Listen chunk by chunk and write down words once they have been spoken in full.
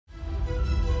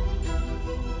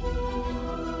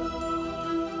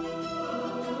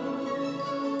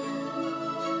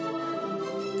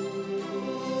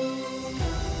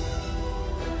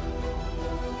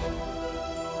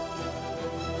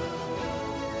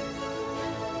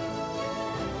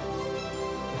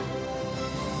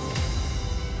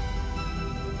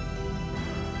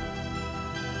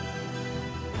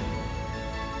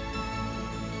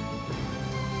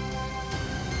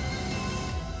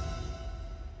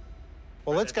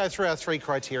Well, let's go through our 3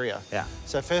 criteria. Yeah.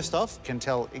 So first off, you can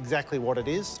tell exactly what it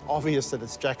is. Obvious that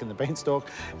it's Jack and the Beanstalk,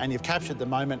 and you've captured the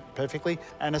moment perfectly.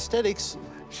 And aesthetics,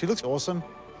 she looks awesome.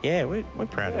 Yeah, we're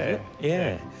proud of it.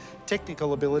 Yeah.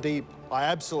 Technical ability, I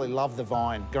absolutely love the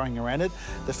vine going around it.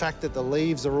 The fact that the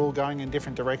leaves are all going in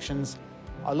different directions.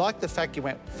 I like the fact you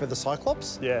went for the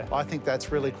Cyclops. Yeah. I think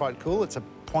that's really quite cool. It's a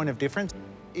point of difference.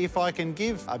 If I can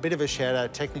give a bit of a shout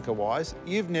out technical-wise,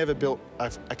 you've never built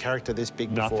a character this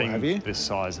big before, have you? Nothing this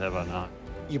size ever, no.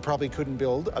 You probably couldn't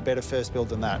build a better first build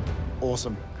than that.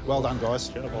 Awesome. Well done, guys.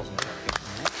 Awesome.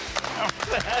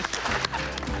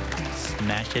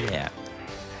 Smash it out.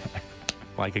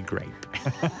 Like a grape.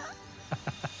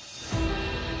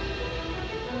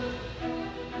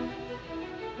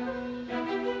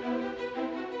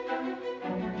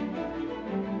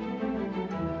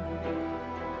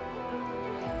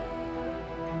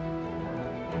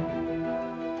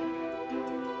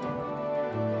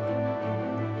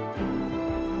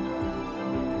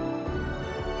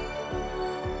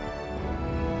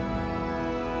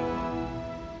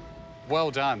 Well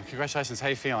done. Congratulations. How are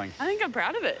you feeling? I think I'm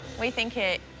proud of it. We think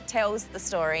it tells the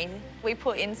story. We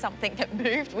put in something that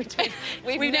moved, which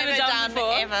we've never done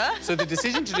before. ever. So the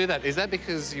decision to do that, is that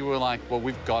because you were like, well,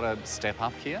 we've got to step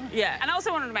up here? Yeah, and I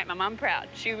also wanted to make my mum proud.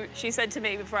 She said to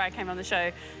me before I came on the show,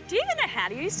 do you even know how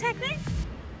to use Technic?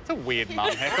 It's a weird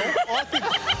mum heckle.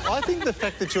 I think the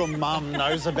fact that your mum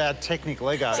knows about Technic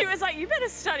Lego... She was like, you better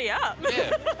study up.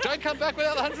 Yeah, don't come back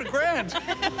without the 100 grand.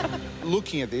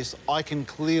 Looking at this, I can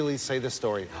clearly see the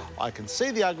story. I can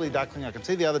see the ugly duckling, I can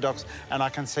see the other ducks, and I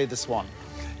can see the swan.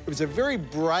 It was a very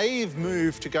brave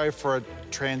move to go for a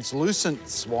translucent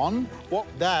swan.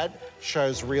 That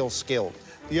shows real skill.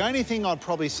 The only thing I'd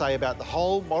probably say about the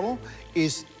whole model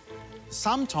is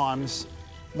sometimes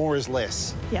more is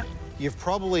less. Yeah. You've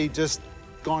probably just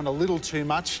gone a little too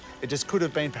much. It just could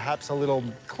have been perhaps a little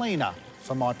cleaner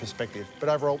from my perspective. But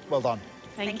overall, well done.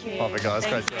 Thank you. Perfect, guys.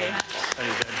 Great job. How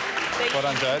you doing? Well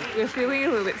done, Jade. We're feeling a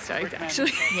little bit stoked,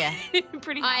 actually. Yeah.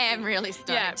 Pretty I happy. am really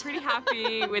stoked. Yeah, pretty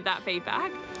happy with that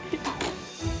feedback.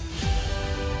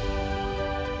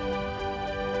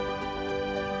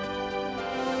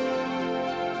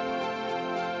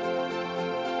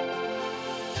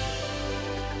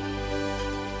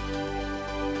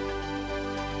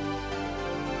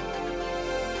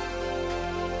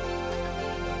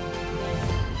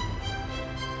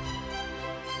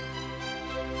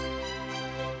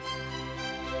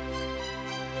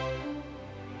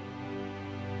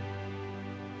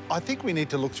 I think we need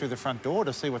to look through the front door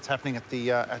to see what's happening at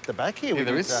the back here. Yeah,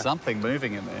 there is some something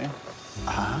moving in there.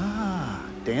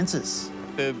 dancers.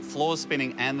 The floor's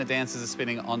spinning and the dancers are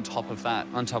spinning on top of that.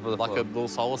 On top of the Like floor. a little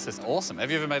solar system. Awesome. Have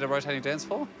you ever made a rotating dance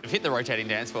floor? I've hit the rotating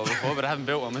dance floor before, but I haven't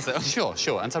built one myself. Sure,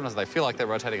 sure. And sometimes they feel like they're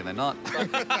rotating and they're not.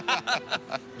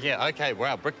 Yeah, OK.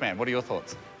 Wow, Brickman, what are your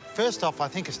thoughts? First off, I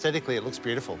think aesthetically it looks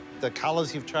beautiful. The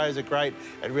colours you've chose are great.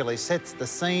 It really sets the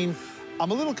scene.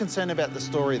 I'm a little concerned about the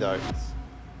story, though.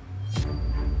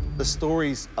 The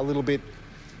story's a little bit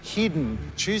hidden.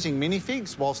 Choosing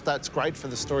minifigs, whilst that's great for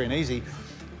the story and easy,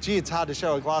 gee, it's hard to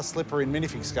show a glass slipper in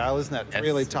minifig scale, isn't it? That's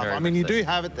really tough. very I mean, you much so. do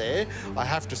have it there. I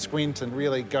have to squint and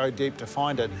really go deep to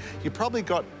find it. You probably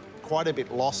got quite a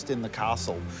bit lost in the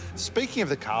castle. Speaking of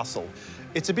the castle,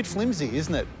 it's a bit flimsy,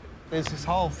 isn't it? There's this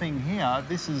whole thing here.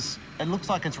 It looks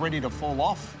like it's ready to fall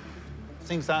off.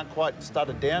 Things aren't quite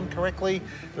studded down correctly.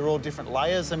 They're all different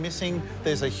layers are missing.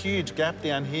 There's a huge gap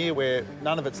down here where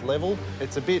none of it's level.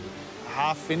 It's a bit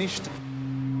half finished.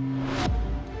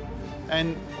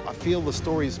 And I feel the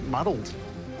story's muddled.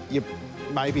 You're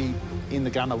maybe in the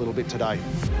gun a little bit today.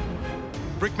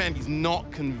 Brickman is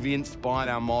not convinced by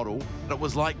our model. It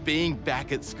was like being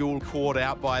back at school, caught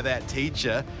out by that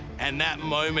teacher, and that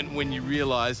moment when you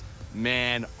realise,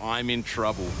 man, I'm in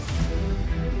trouble.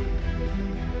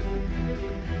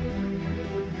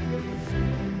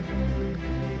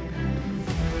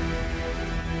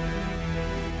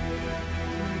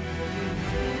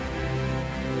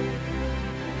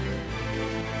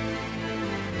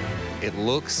 It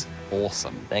looks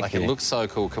awesome. Thank you. It looks so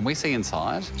cool. Can we see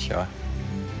inside? Sure.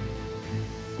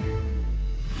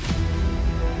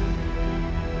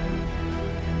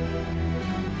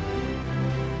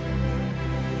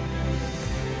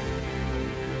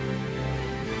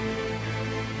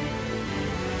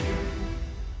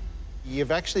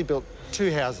 You've actually built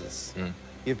 2 houses.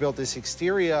 You've built this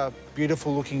exterior,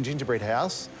 beautiful-looking gingerbread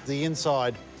house. The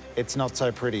inside it's not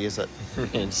so pretty, is it?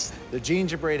 It's The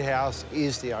gingerbread house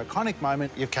is the iconic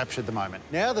moment. You've captured the moment.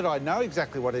 Now that I know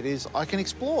exactly what it is, I can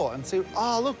explore and see,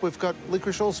 oh, look, we've got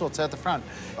licorice all sorts out the front.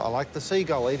 I like the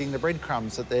seagull eating the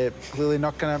breadcrumbs that they're clearly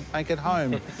not going to make it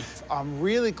home. I'm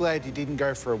really glad you didn't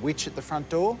go for a witch at the front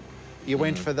door. You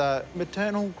went for the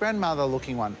maternal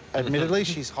grandmother-looking one. Admittedly,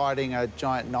 she's hiding a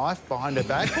giant knife behind her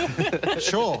back.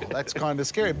 Sure, that's kind of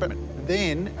scary. But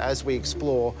then, as we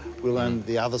explore, we'll learn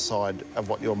the other side of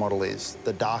what your model is,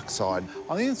 the dark side.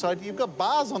 On the inside, you've got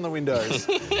bars on the windows.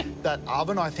 That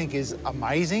oven, I think, is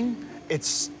amazing.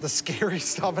 It's the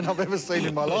scariest oven I've ever seen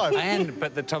in my life.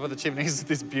 But the top of the chimney is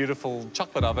this beautiful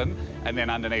chocolate oven, and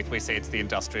then underneath we see it's the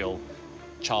industrial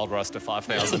child roaster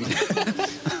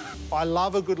 5000. I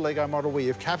love a good Lego model where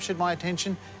you've captured my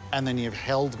attention and then you've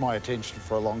held my attention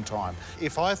for a long time.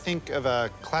 If I think of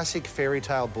a classic fairy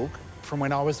tale book from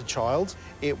when I was a child,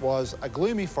 it was a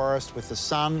gloomy forest with the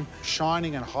sun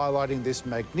shining and highlighting this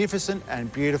magnificent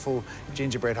and beautiful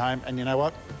gingerbread home. And you know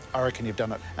what? I reckon you've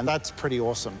done it. And that's pretty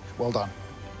awesome. Well done.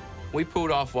 We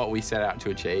pulled off what we set out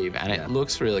to achieve, and it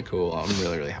looks really cool. I'm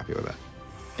really, really happy with it.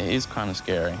 It is kind of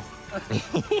scary.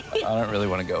 I don't really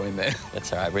want to go in there.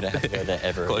 That's all right. We don't have to go there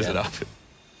ever Close again. it up.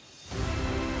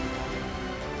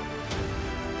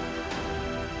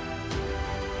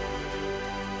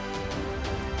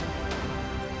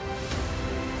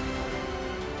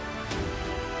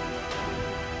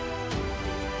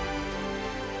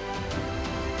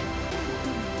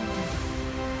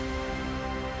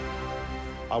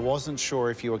 I wasn't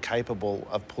sure if you were capable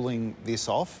of pulling this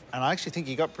off, and I actually think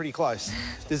you got pretty close.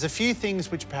 There's a few things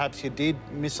which perhaps you did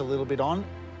miss a little bit on.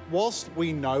 Whilst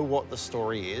we know what the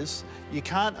story is, you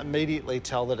can't immediately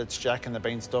tell that it's Jack and the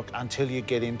Beanstalk until you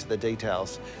get into the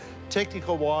details.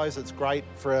 Technical-wise, it's great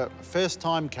for a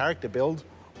first-time character build.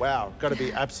 Wow, got to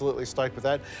be absolutely stoked with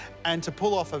that. And to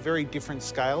pull off a very different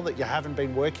scale that you haven't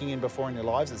been working in before in your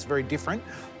lives, it's very different.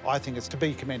 I think it's to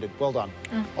be commended. Well done.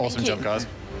 Awesome job, guys.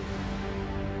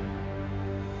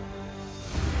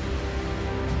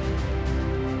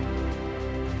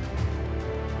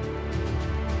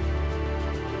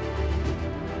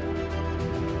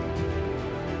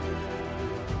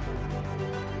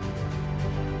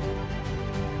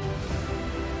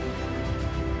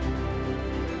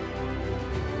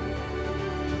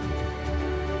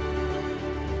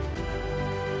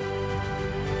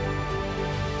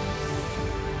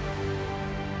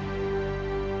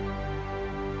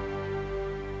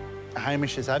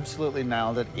 Hamish has absolutely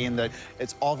nailed it in that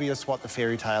it's obvious what the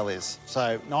fairy tale is.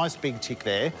 So, nice big tick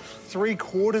there.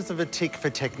 3/4 of a tick for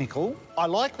technical. I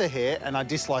like the hair and I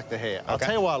dislike the hair. I'll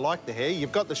tell you why I like the hair.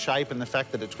 You've got the shape and the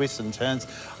fact that it twists and turns.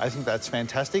 I think that's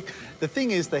fantastic. The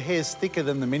thing is, the hair's thicker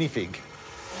than the minifig.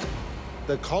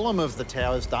 The column of the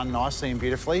tower is done nicely and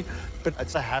beautifully, but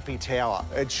it's a happy tower.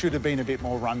 It should have been a bit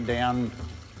more run down,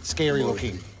 scary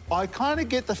looking. I kind of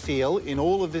get the feel in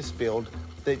all of this build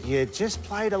that you just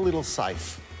played a little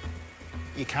safe.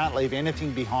 You can't leave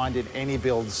anything behind in any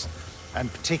builds,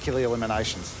 and particularly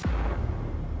eliminations.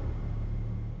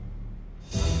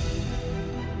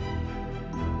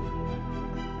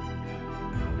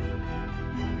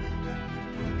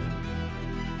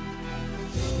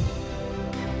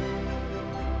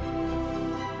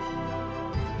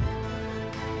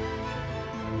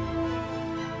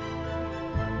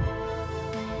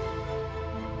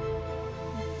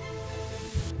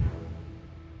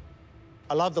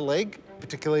 I love the leg,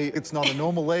 particularly it's not a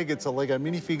normal leg, it's a Lego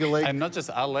minifigure leg. And not just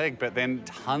a leg, but then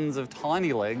tons of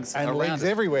tiny legs And around legs it.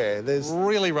 everywhere. There's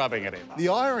Really rubbing it in. the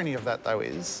irony of that, though,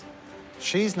 is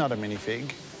she's not a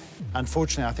minifig.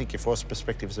 Unfortunately, I think your forced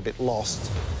perspective is a bit lost.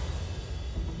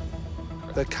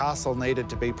 The castle needed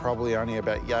to be probably only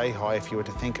about yay high if you were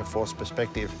to think of forced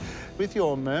perspective. With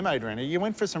your mermaid render, you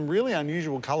went for some really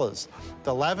unusual colours.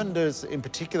 The lavenders, in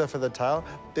particular for the tail,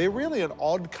 they're really an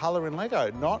odd colour in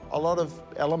Lego. Not a lot of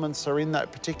elements are in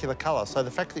that particular colour. So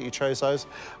the fact that you chose those,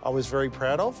 I was very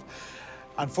proud of.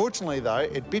 Unfortunately, though,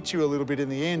 it bit you a little bit in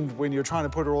the end when you're trying to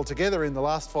put her all together in the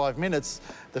last 5 minutes.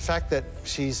 The fact that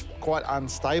she's quite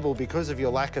unstable because of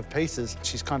your lack of pieces,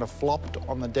 she's kind of flopped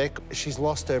on the deck. She's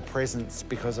lost her presence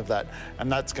because of that, and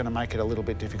that's going to make it a little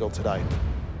bit difficult today.